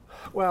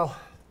Well,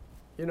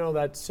 you know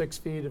that 6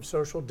 feet of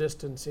social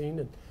distancing,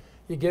 and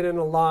you get in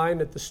a line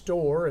at the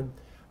store, and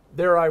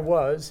there I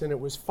was, and it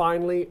was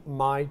finally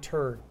my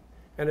turn.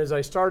 And as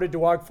I started to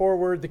walk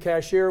forward, the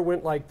cashier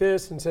went like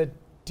this and said,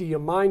 "Do you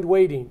mind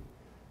waiting?"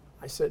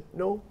 I said,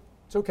 "No,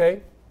 it's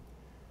okay."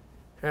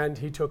 And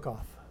he took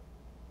off.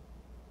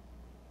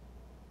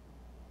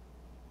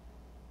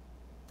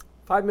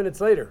 5 minutes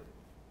later,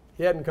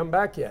 he hadn't come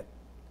back yet.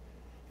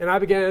 And I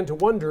began to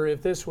wonder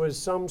if this was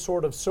some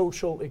sort of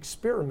social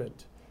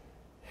experiment.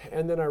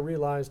 And then I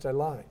realized I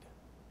lied.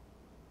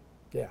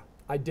 Yeah,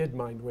 I did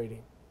mind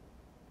waiting.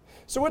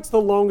 So what's the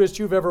longest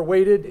you've ever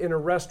waited in a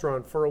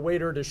restaurant for a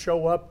waiter to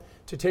show up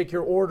to take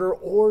your order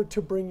or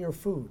to bring your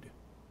food?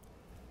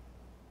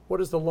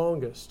 What is the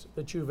longest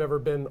that you've ever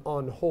been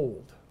on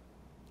hold?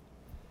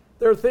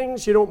 There are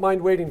things you don't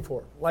mind waiting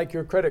for, like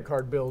your credit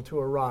card bill to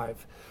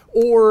arrive,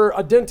 or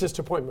a dentist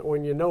appointment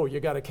when you know you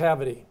got a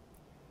cavity,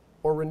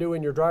 or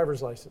renewing your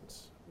driver's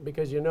license,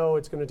 because you know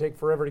it's going to take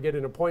forever to get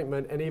an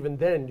appointment, and even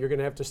then you're going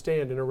to have to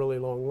stand in a really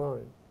long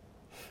line.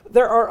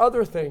 There are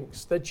other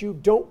things that you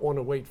don't want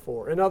to wait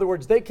for. In other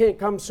words, they can't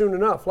come soon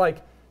enough,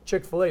 like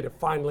Chick-fil-A to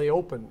finally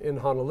open in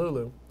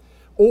Honolulu,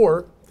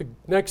 or the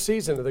next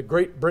season of the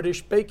Great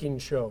British Baking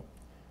Show,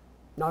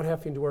 not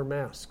having to wear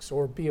masks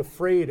or be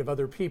afraid of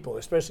other people,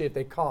 especially if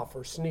they cough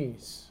or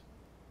sneeze.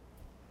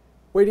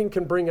 Waiting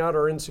can bring out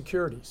our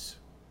insecurities.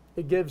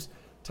 It gives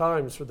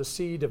times for the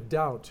seed of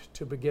doubt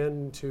to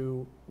begin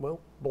to,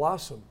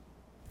 blossom.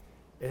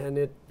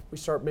 And we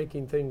start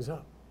making things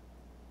up.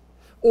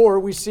 Or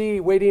we see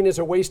waiting as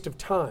a waste of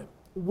time.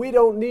 We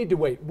don't need to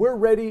wait. We're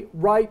ready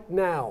right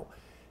now.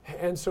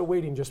 And so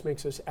waiting just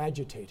makes us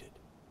agitated.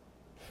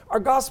 Our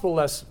gospel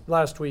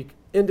last week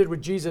ended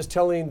with Jesus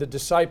telling the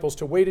disciples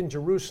to wait in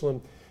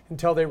Jerusalem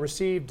until they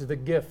received the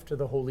gift of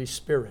the Holy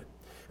Spirit.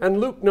 And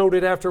Luke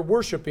noted after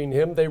worshiping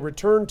him, they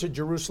returned to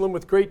Jerusalem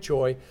with great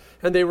joy,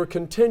 and they were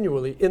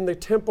continually in the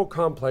temple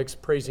complex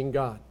praising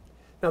God.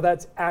 Now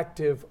that's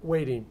active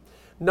waiting,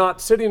 not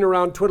sitting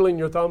around twiddling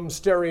your thumbs,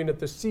 staring at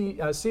the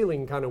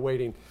ceiling kind of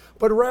waiting,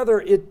 but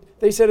rather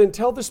they said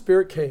until the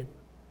Spirit came,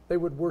 they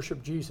would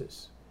worship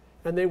Jesus,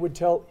 and they would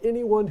tell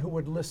anyone who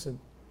would listen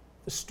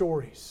the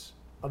stories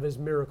of his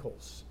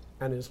miracles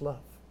and his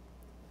love.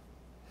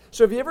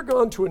 So have you ever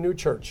gone to a new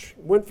church,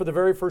 went for the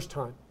very first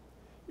time,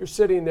 you're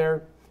sitting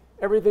there,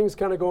 everything's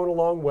kind of going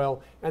along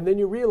well, and then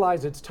you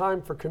realize it's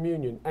time for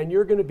communion, and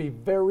you're going to be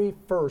very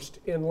first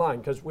in line,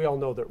 because we all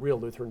know that real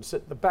Lutherans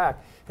sit in the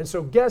back, and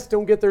so guests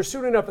don't get there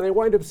soon enough, and they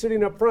wind up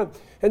sitting up front,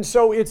 and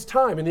so it's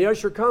time, and the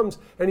usher comes,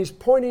 and he's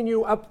pointing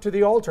you up to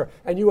the altar,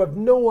 and you have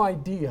no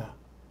idea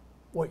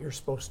what you're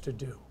supposed to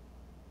do.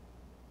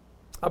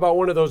 How about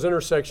one of those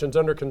intersections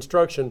under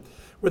construction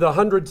with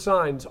 100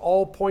 signs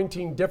all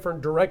pointing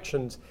different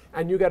directions,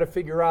 and you got to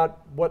figure out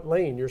what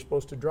lane you're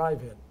supposed to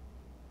drive in?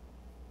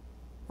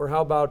 Or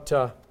how about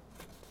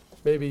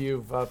maybe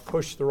you've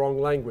pushed the wrong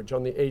language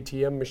on the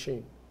ATM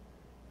machine,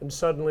 and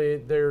suddenly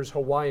there's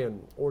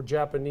Hawaiian or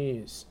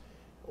Japanese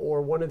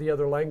or one of the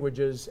other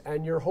languages,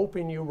 and you're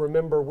hoping you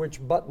remember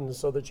which buttons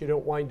so that you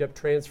don't wind up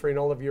transferring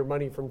all of your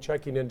money from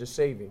checking into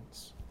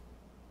savings.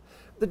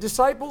 The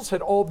disciples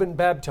had all been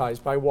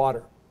baptized by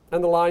water,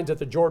 and the lines at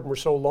the Jordan were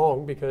so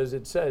long, because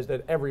it says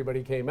that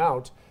everybody came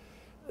out,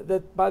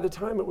 that by the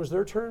time it was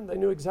their turn, they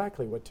knew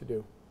exactly what to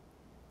do.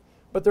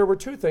 But there were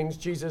two things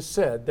Jesus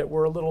said that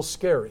were a little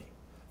scary.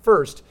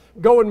 First,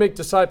 go and make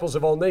disciples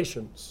of all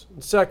nations.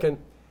 And second,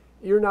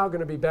 you're now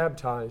going to be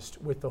baptized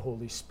with the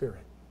Holy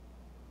Spirit.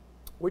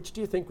 Which do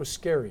you think was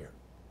scarier?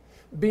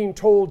 Being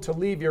told to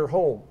leave your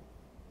home,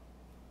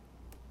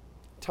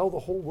 tell the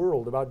whole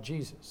world about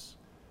Jesus,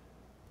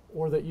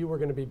 or that you were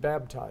going to be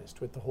baptized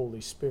with the Holy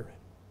Spirit?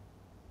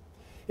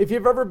 If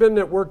you've ever been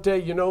at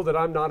Workday, you know that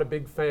I'm not a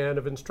big fan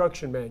of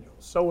instruction manuals.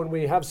 So when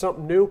we have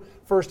something new,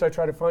 first I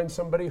try to find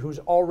somebody who's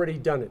already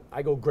done it.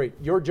 I go, great,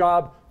 your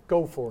job,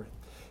 go for it.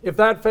 If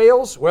that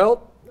fails,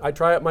 well, I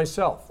try it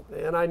myself,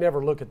 and I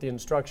never look at the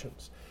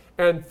instructions.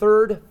 And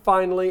third,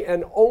 finally,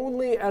 and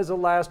only as a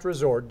last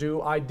resort,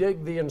 do I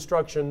dig the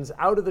instructions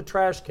out of the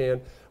trash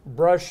can,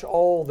 brush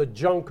all the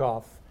junk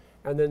off,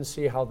 and then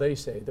see how they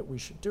say that we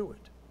should do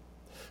it.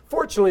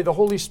 Fortunately, the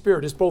Holy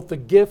Spirit is both the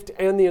gift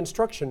and the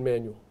instruction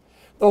manual.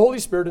 The Holy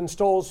Spirit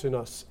installs in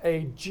us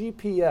a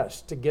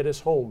GPS to get us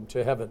home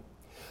to heaven,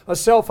 a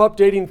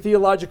self-updating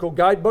theological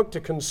guidebook to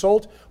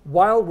consult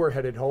while we're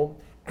headed home,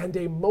 and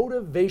a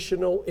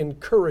motivational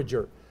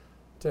encourager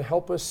to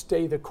help us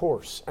stay the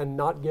course and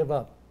not give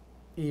up,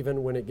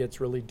 even when it gets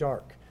really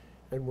dark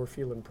and we're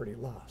feeling pretty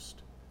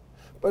lost.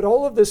 But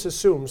all of this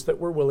assumes that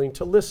we're willing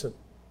to listen.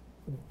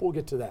 We'll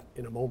get to that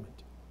in a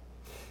moment.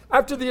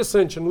 After the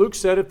ascension, Luke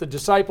said if the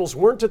disciples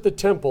weren't at the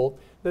temple,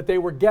 that they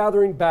were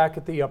gathering back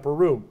at the upper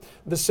room.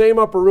 The same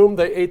upper room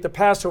they ate the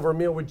Passover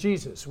meal with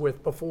Jesus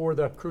with before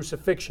the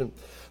crucifixion.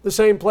 The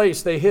same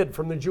place they hid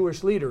from the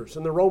Jewish leaders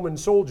and the Roman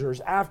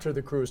soldiers after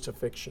the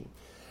crucifixion.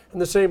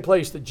 And the same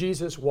place that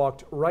Jesus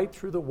walked right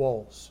through the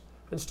walls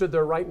and stood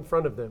there right in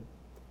front of them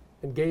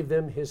and gave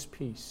them his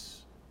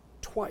peace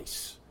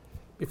twice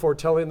before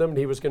telling them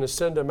he was going to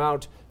send them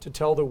out to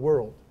tell the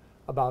world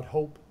about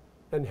hope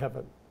and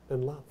heaven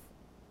and love.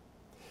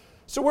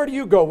 So where do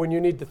you go when you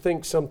need to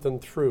think something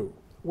through,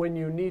 when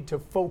you need to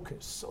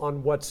focus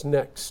on what's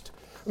next?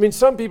 I mean,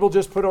 some people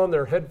just put on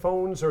their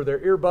headphones or their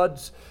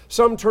earbuds.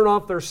 Some turn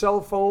off their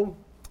cell phone.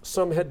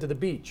 Some head to the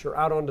beach or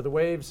out onto the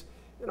waves.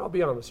 And I'll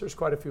be honest, there's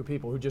quite a few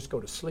people who just go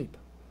to sleep.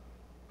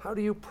 How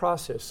do you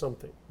process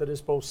something that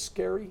is both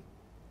scary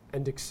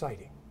and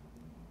exciting?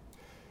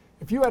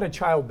 If you had a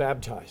child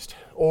baptized,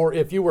 or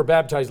if you were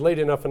baptized late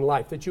enough in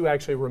life that you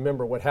actually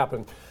remember what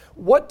happened,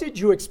 what did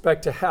you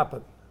expect to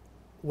happen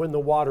when the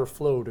water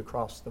flowed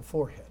across the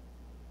forehead?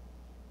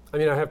 I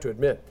mean, I have to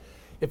admit,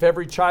 if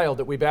every child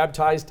that we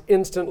baptized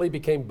instantly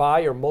became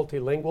bi or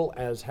multilingual,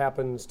 as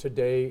happens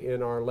today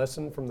in our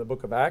lesson from the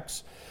book of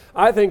Acts,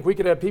 I think we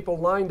could have people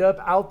lined up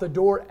out the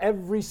door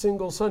every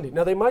single Sunday.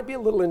 Now, they might be a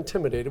little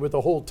intimidated with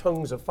the whole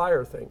tongues of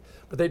fire thing,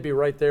 but they'd be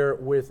right there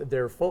with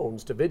their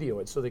phones to video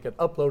it so they could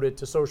upload it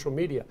to social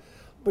media.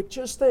 But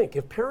just think,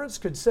 if parents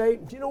could say,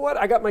 you know what,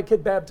 I got my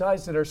kid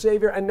baptized in our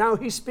Savior, and now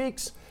he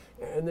speaks,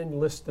 and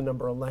then list the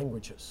number of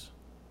languages.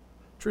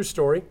 True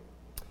story.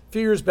 A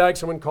few years back,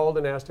 someone called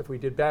and asked if we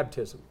did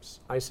baptisms.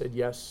 I said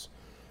yes.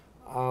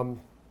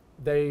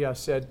 They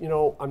said, you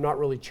know, I'm not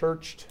really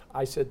churched.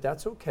 I said,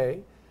 that's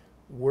okay.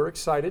 We're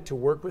excited to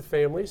work with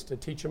families to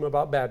teach them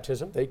about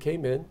baptism. They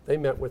came in, they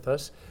met with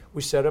us.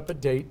 We set up a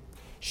date.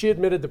 She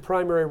admitted the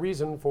primary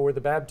reason for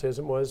the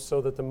baptism was so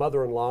that the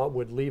mother-in-law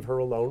would leave her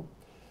alone.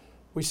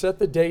 We set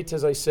the date,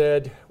 as I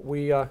said.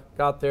 We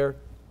got there.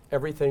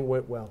 Everything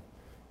went well.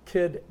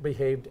 Kid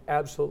behaved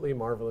absolutely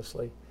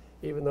marvelously,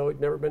 even though he'd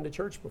never been to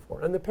church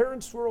before. And the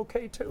parents were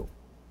okay too.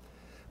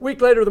 A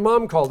week later, the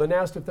mom called and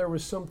asked if there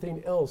was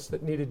something else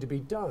that needed to be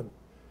done.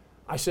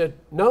 I said,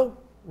 no,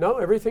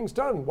 everything's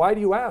done. Why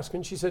do you ask?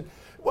 And she said,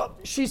 well,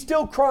 she's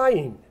still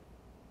crying.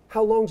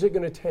 How long is it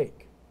going to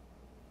take?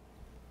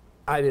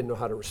 I didn't know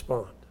how to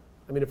respond.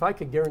 I mean, if I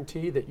could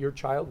guarantee that your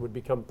child would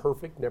become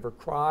perfect, never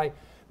cry,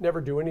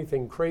 never do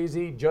anything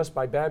crazy just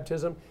by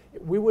baptism,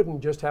 we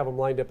wouldn't just have them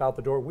lined up out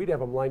the door. We'd have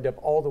them lined up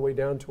all the way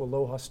down to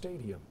Aloha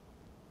Stadium.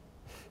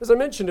 As I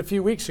mentioned a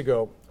few weeks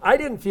ago, I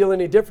didn't feel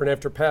any different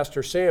after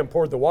Pastor Sam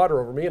poured the water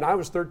over me, and I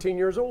was 13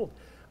 years old.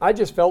 I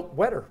just felt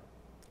wetter.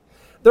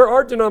 There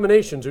are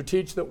denominations who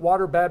teach that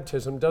water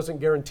baptism doesn't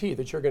guarantee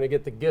that you're going to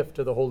get the gift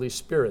of the Holy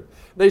Spirit.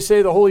 They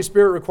say the Holy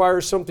Spirit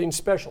requires something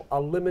special, a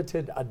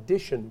limited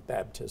edition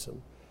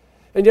baptism.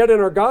 And yet in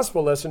our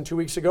gospel lesson 2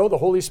 weeks ago, the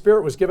Holy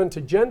Spirit was given to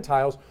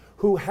Gentiles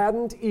who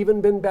hadn't even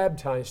been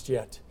baptized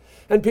yet.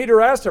 And Peter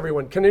asked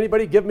everyone, can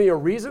anybody give me a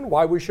reason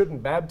why we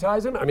shouldn't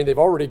baptize him? I mean, they've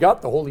already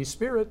got the Holy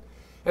Spirit.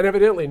 And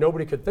evidently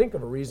nobody could think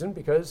of a reason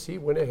because he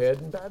went ahead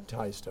and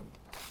baptized him.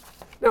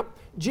 Now,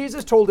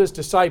 Jesus told his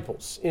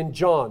disciples in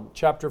John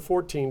chapter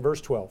 14,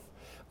 verse 12,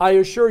 I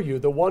assure you,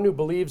 the one who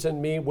believes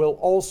in me will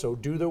also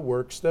do the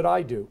works that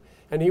I do,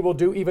 and he will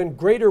do even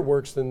greater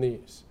works than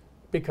these,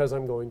 because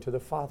I'm going to the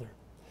Father.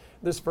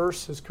 This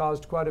verse has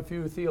caused quite a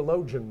few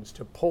theologians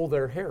to pull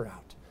their hair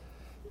out.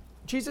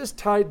 Jesus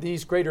tied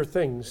these greater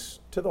things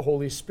to the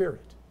Holy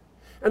Spirit.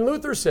 And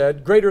Luther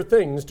said, greater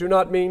things do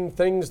not mean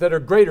things that are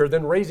greater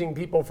than raising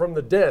people from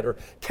the dead or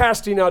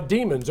casting out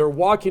demons or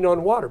walking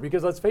on water,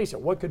 because let's face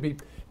it, what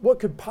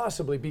could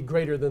possibly be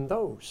greater than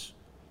those?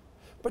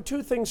 But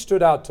two things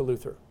stood out to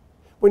Luther.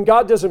 When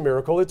God does a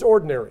miracle, it's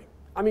ordinary.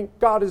 I mean,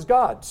 God is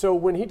God. So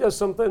when he does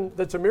something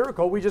that's a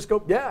miracle, we just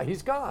go, yeah,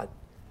 he's God.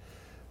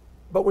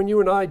 But when you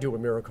and I do a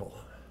miracle,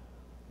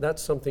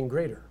 that's something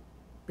greater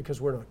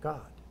because we're not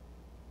God.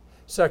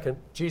 Second,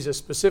 Jesus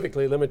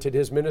specifically limited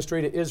his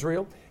ministry to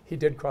Israel. He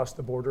did cross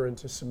the border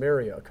into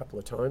Samaria a couple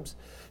of times.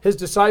 His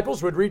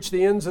disciples would reach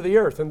the ends of the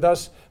earth, and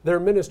thus their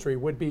ministry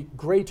would be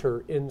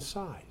greater in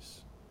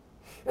size.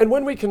 And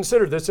when we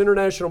consider this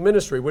international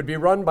ministry would be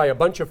run by a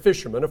bunch of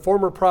fishermen, a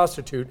former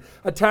prostitute,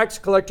 a tax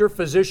collector,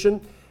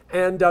 physician,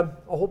 and a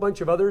whole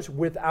bunch of others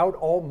without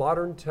all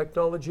modern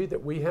technology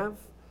that we have,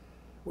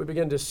 we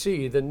begin to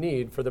see the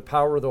need for the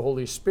power of the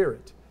Holy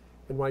Spirit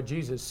and why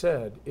Jesus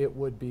said it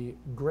would be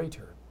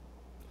greater.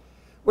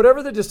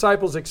 Whatever the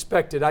disciples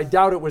expected, I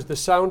doubt it was the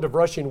sound of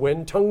rushing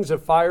wind, tongues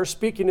of fire,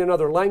 speaking in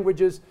other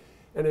languages,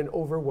 and an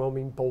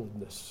overwhelming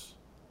boldness.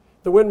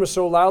 The wind was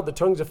so loud, the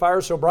tongues of fire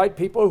so bright,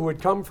 people who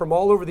had come from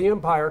all over the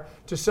empire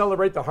to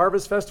celebrate the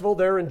harvest festival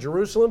there in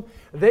Jerusalem,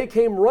 they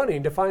came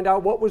running to find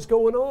out what was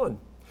going on.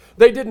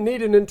 They didn't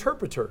need an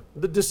interpreter.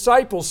 The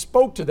disciples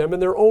spoke to them in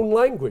their own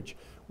language,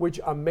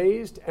 which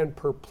amazed and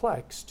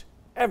perplexed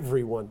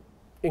everyone,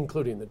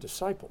 including the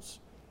disciples.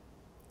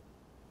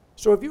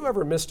 So have you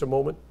ever missed a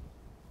moment?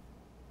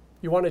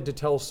 You wanted to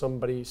tell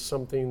somebody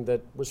something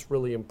that was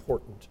really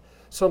important,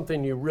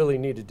 something you really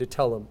needed to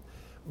tell them,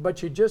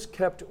 but you just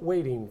kept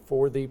waiting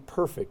for the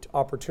perfect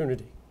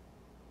opportunity.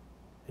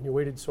 And you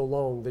waited so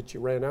long that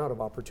you ran out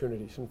of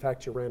opportunities. In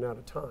fact, you ran out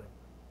of time.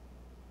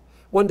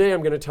 One day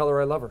I'm going to tell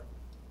her I love her.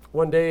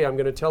 One day I'm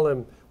going to tell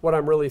him what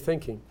I'm really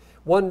thinking.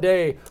 One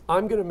day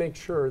I'm going to make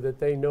sure that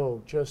they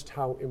know just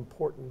how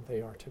important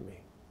they are to me.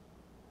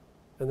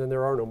 And then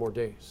there are no more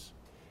days.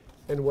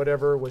 and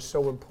whatever was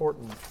so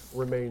important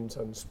remains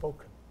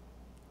unspoken.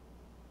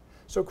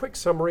 So, quick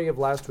summary of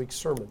last week's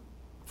sermon.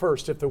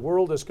 First, if the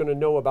world is going to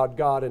know about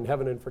God and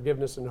heaven and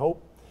forgiveness and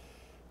hope,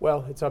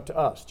 well, it's up to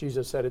us.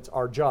 Jesus said it's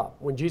our job.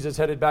 When Jesus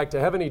headed back to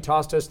heaven, he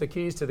tossed us the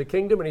keys to the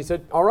kingdom and he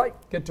said, all right,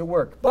 get to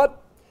work.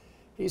 But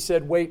he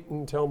said, wait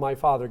until my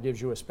Father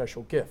gives you a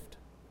special gift.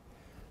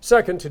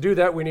 Second, to do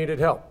that, we needed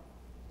help.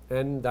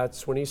 And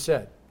that's when he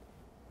said,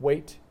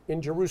 wait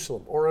in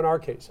Jerusalem, or in our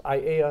case,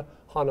 Aiea,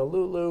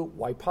 Honolulu,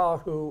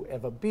 Waipahu,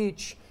 Eva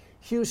Beach,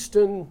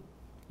 Houston,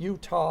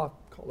 Utah,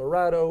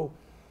 Colorado.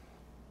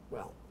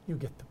 Well, you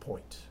get the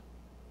point.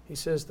 He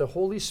says the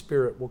Holy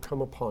Spirit will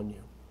come upon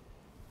you,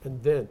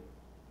 and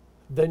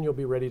then you'll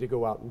be ready to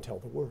go out and tell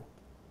the world.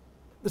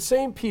 The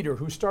same Peter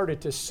who started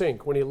to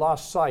sink when he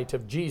lost sight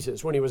of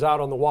Jesus when he was out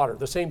on the water,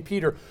 the same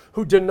Peter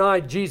who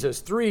denied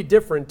Jesus 3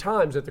 different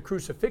times at the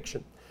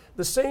crucifixion,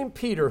 the same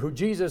Peter who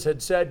Jesus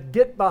had said,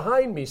 get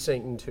behind me,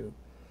 Satan, to.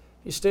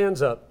 He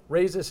stands up,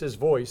 raises his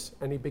voice,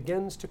 and he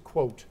begins to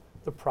quote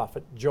the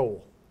prophet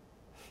Joel.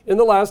 In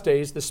the last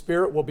days, the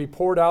Spirit will be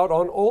poured out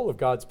on all of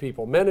God's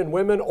people, men and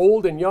women,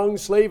 old and young,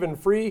 slave and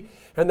free,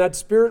 and that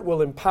Spirit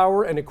will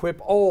empower and equip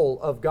all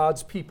of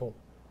God's people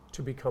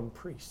to become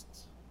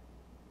priests.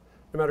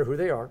 No matter who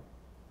they are,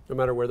 no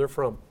matter where they're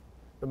from,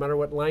 no matter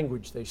what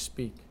language they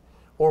speak,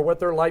 or what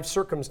their life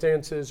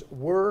circumstances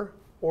were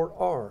or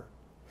are.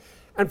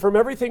 And from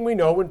everything we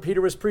know, when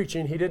Peter was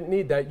preaching, he didn't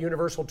need that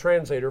universal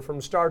translator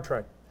from Star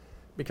Trek,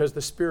 because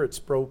the Spirit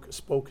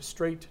spoke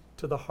straight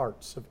to the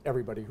hearts of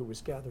everybody who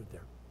was gathered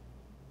there.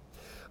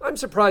 I'm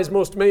surprised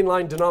most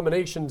mainline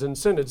denominations and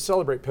synods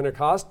celebrate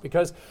Pentecost,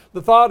 because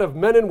the thought of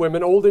men and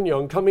women, old and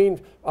young, coming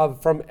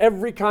from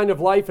every kind of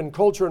life and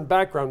culture and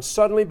background,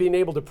 suddenly being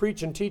able to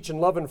preach and teach and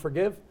love and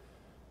forgive,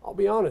 I'll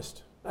be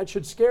honest, that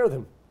should scare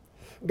them.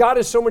 God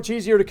is so much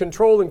easier to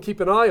control and keep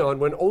an eye on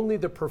when only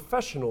the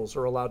professionals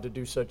are allowed to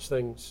do such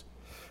things.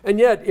 And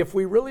yet, if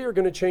we really are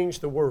going to change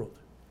the world,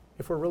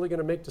 if we're really going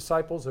to make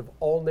disciples of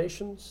all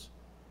nations,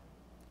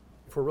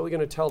 if we're really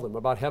going to tell them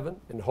about heaven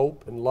and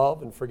hope and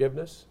love and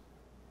forgiveness,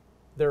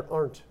 there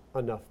aren't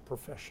enough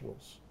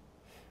professionals,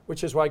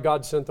 which is why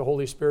God sent the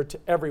Holy Spirit to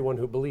everyone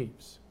who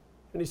believes.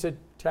 And he said,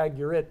 tag,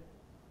 you're it.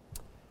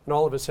 And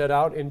all of us head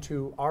out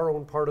into our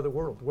own part of the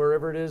world,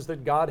 wherever it is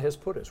that God has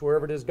put us,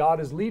 wherever it is God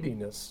is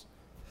leading us.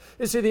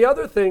 You see, the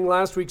other thing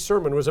last week's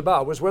sermon was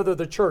about was whether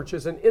the church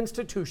is an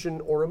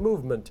institution or a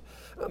movement.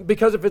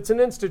 Because if it's an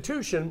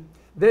institution,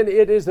 then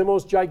it is the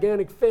most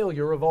gigantic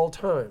failure of all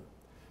time.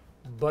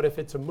 But if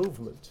it's a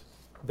movement,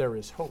 there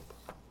is hope.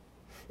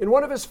 In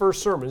one of his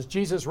first sermons,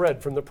 Jesus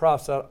read from the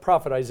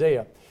prophet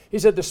Isaiah. He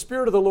said, the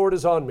Spirit of the Lord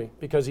is on me,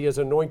 because he has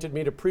anointed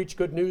me to preach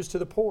good news to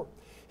the poor.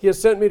 He has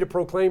sent me to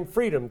proclaim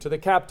freedom to the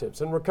captives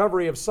and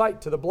recovery of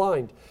sight to the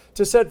blind,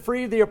 to set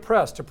free the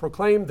oppressed, to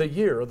proclaim the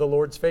year of the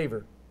Lord's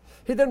favor.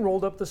 He then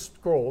rolled up the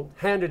scroll,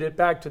 handed it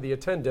back to the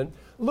attendant,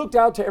 looked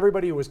out to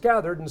everybody who was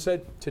gathered and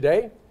said,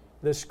 today,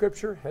 this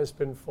scripture has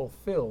been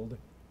fulfilled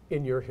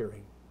in your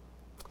hearing.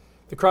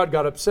 The crowd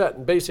got upset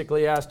and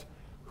basically asked,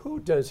 who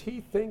does he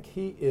think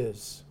he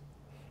is?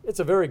 It's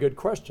a very good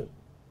question,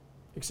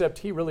 except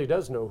he really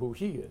does know who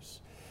he is.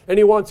 And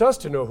he wants us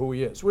to know who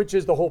he is, which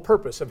is the whole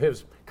purpose of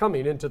his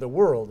coming into the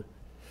world.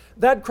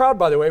 That crowd,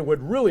 by the way,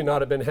 would really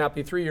not have been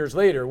happy 3 years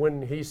later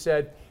when he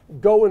said,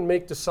 go and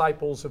make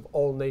disciples of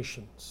all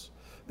nations.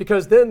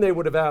 Because then they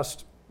would have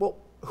asked, well,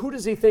 who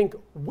does he think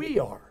we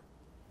are?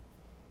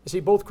 You see,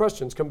 both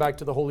questions come back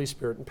to the Holy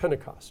Spirit and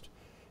Pentecost.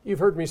 You've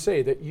heard me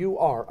say that you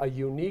are a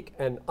unique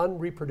and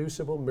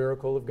unreproducible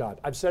miracle of God.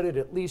 I've said it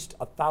at least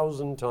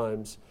 1,000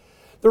 times.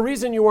 The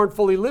reason you aren't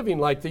fully living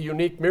like the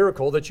unique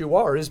miracle that you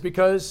are is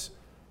because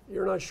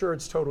you're not sure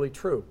it's totally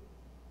true.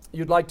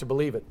 You'd like to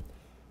believe it,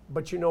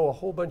 but you know a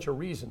whole bunch of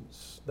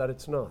reasons that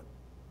it's not.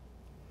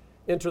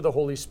 Enter the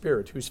Holy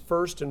Spirit, whose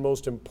first and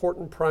most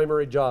important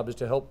primary job is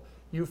to help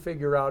you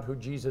figure out who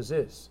Jesus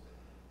is,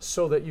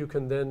 so that you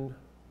can then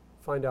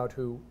find out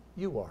who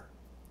you are,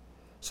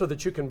 so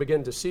that you can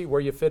begin to see where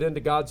you fit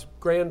into God's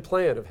grand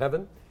plan of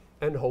heaven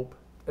and hope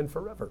and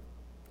forever.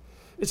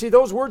 You see,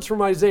 those words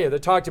from Isaiah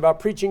that talked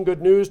about preaching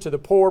good news to the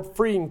poor,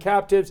 freeing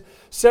captives,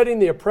 setting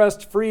the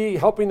oppressed free,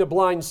 helping the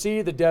blind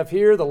see, the deaf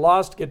hear, the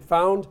lost get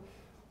found,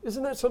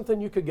 isn't that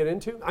something you could get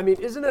into? I mean,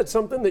 isn't that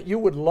something that you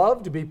would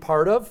love to be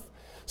part of?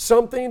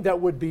 Something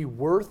that would be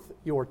worth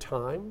your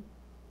time?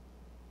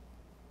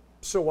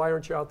 So why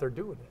aren't you out there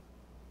doing it?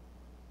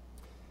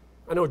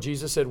 I know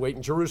Jesus said wait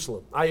in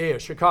Jerusalem, Aiea,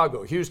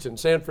 Chicago, Houston,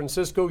 San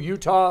Francisco,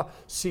 Utah,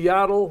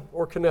 Seattle,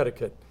 or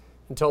Connecticut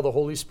until the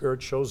Holy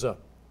Spirit shows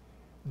up.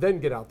 Then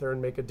get out there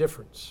and make a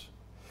difference.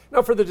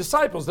 Now for the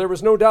disciples, there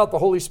was no doubt the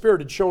Holy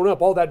Spirit had shown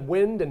up, all that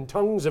wind and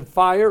tongues of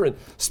fire and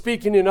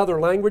speaking in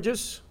other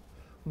languages.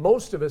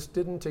 Most of us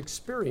didn't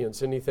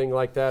experience anything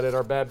like that at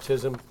our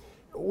baptism.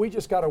 We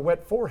just got a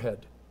wet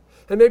forehead.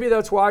 And maybe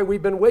that's why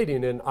we've been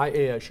waiting in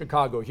Aiea,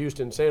 Chicago,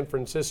 Houston, San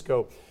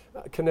Francisco,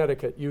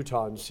 Connecticut,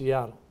 Utah, and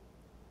Seattle.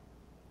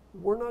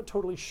 We're not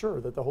totally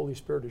sure that the Holy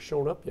Spirit has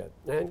shown up yet.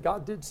 And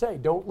God did say,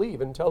 don't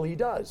leave until he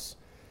does.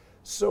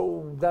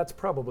 So that's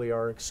probably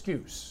our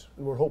excuse,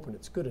 and we're hoping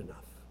it's good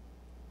enough.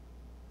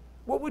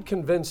 What would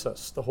convince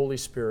us the Holy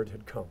Spirit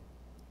had come?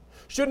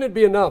 Shouldn't it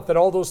be enough that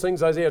all those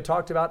things Isaiah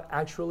talked about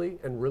actually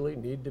and really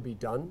need to be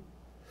done?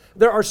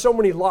 There are so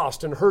many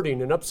lost and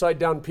hurting and upside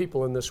down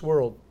people in this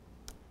world,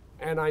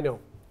 and I know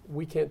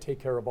we can't take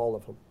care of all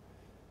of them.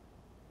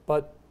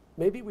 But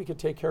maybe we could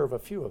take care of a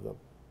few of them.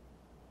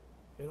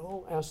 And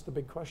I'll ask the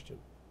big question.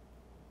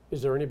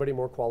 Is there anybody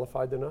more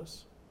qualified than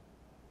us?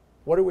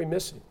 What are we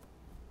missing?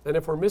 And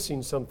if we're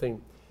missing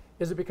something,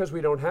 is it because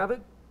we don't have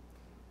it?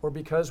 Or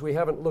because we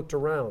haven't looked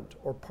around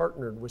or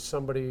partnered with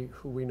somebody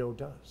who we know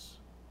does?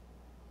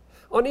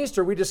 On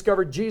Easter, we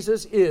discovered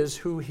Jesus is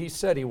who he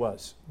said he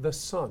was, the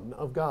Son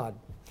of God.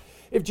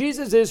 If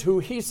Jesus is who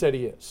he said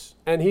he is,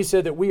 and he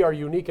said that we are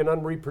unique and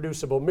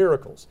unreproducible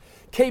miracles,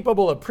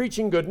 capable of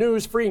preaching good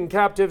news, freeing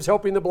captives,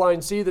 helping the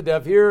blind see, the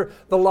deaf hear,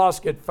 the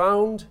lost get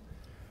found,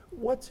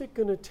 what's it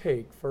going to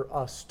take for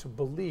us to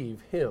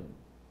believe him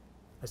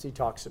as he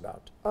talks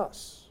about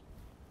us?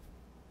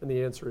 And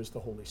the answer is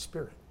the Holy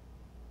Spirit.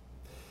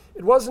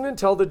 It wasn't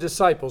until the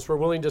disciples were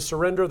willing to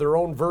surrender their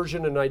own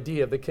version and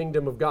idea of the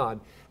kingdom of God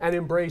and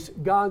embrace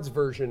God's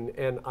version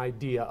and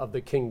idea of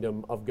the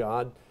kingdom of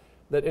God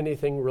that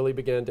anything really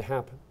began to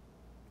happen.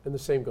 And the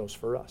same goes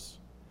for us.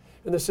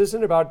 And this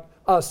isn't about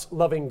us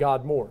loving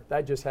God more.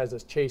 That just has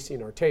us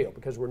chasing our tail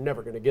because we're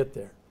never going to get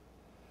there.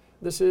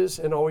 This is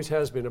and always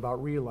has been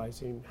about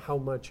realizing how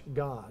much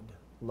God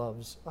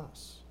loves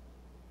us.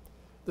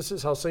 This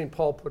is how St.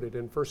 Paul put it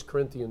in 1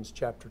 Corinthians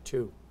chapter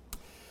 2.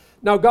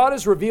 Now God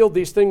has revealed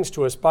these things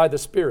to us by the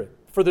Spirit,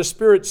 for the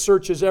Spirit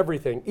searches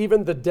everything,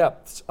 even the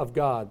depths of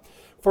God.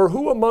 For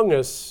who among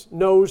us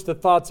knows the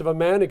thoughts of a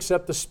man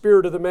except the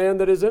spirit of the man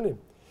that is in him?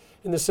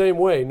 In the same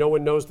way, no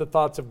one knows the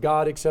thoughts of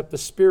God except the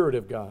Spirit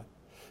of God.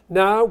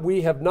 Now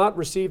we have not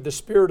received the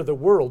spirit of the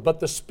world, but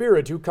the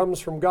Spirit who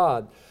comes from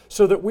God,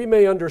 so that we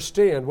may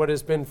understand what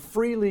has been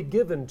freely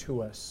given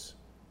to us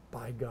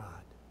by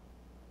God.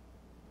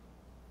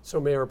 So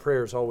may our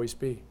prayers always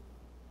be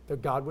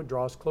that God would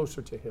draw us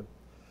closer to him,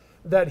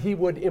 that he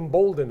would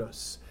embolden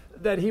us,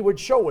 that he would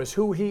show us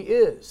who he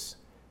is,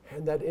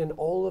 and that in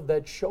all of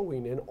that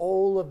showing, in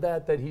all of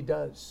that he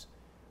does,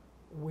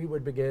 we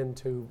would begin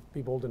to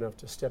be bold enough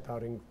to step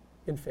out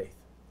in faith,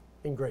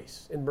 in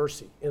grace, in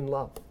mercy, in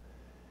love,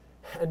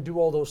 and do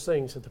all those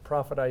things that the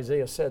prophet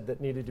Isaiah said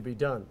that needed to be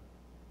done,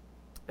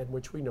 and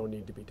which we know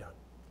need to be done.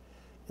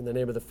 In the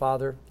name of the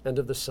Father, and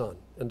of the Son,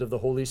 and of the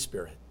Holy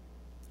Spirit.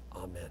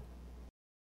 Amen.